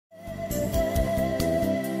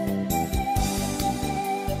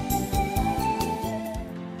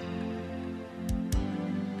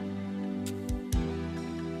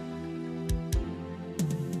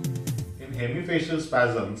hemifacial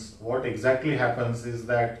spasms, what exactly happens is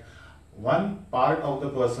that one part of the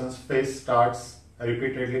person's face starts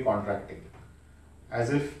repeatedly contracting,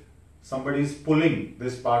 as if somebody is pulling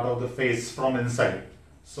this part of the face from inside.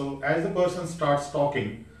 So as the person starts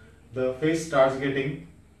talking, the face starts getting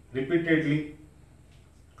repeatedly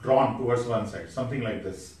drawn towards one side, something like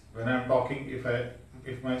this. When I am talking,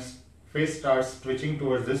 if my face starts twitching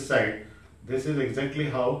towards this side, this is exactly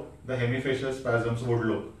how the hemifacial spasms would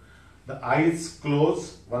look. The eyes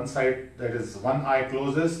close, one side, that is one eye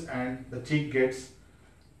closes and the cheek gets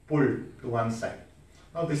pulled to one side.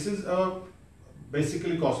 Now this is a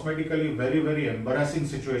basically cosmetically very embarrassing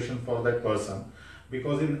situation for that person,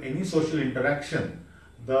 because in any social interaction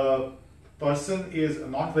the person is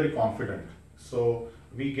not very confident. So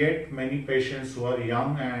we get many patients who are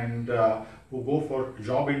young and who go for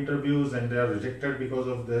job interviews and they are rejected because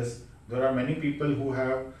of this. There are many people who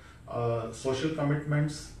have social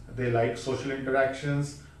commitments, they like social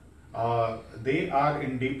interactions, they are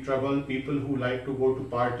in deep trouble. People who like to go to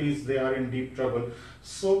parties, they are in deep trouble.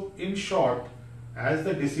 So in short, as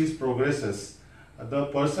the disease progresses, the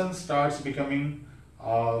person starts becoming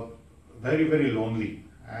very lonely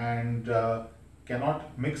and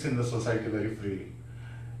cannot mix in the society very freely.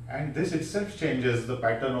 And this itself changes the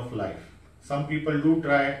pattern of life. Some people do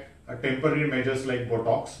try temporary measures like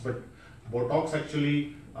Botox, but Botox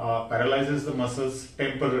actually paralyzes the muscles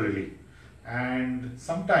temporarily. And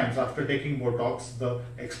sometimes after taking Botox, the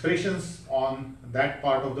expressions on that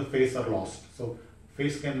part of the face are lost. So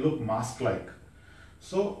face can look mask-like.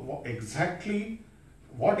 So what exactly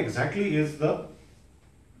is the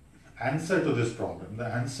answer to this problem? The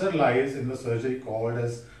answer lies in the surgery called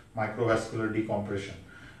as microvascular decompression.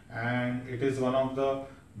 And it is one of the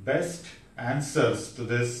best answers to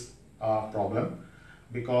this problem,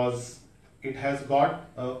 because it has got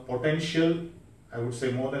a potential, I would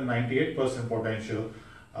say more than 98% potential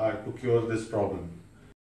to cure this problem.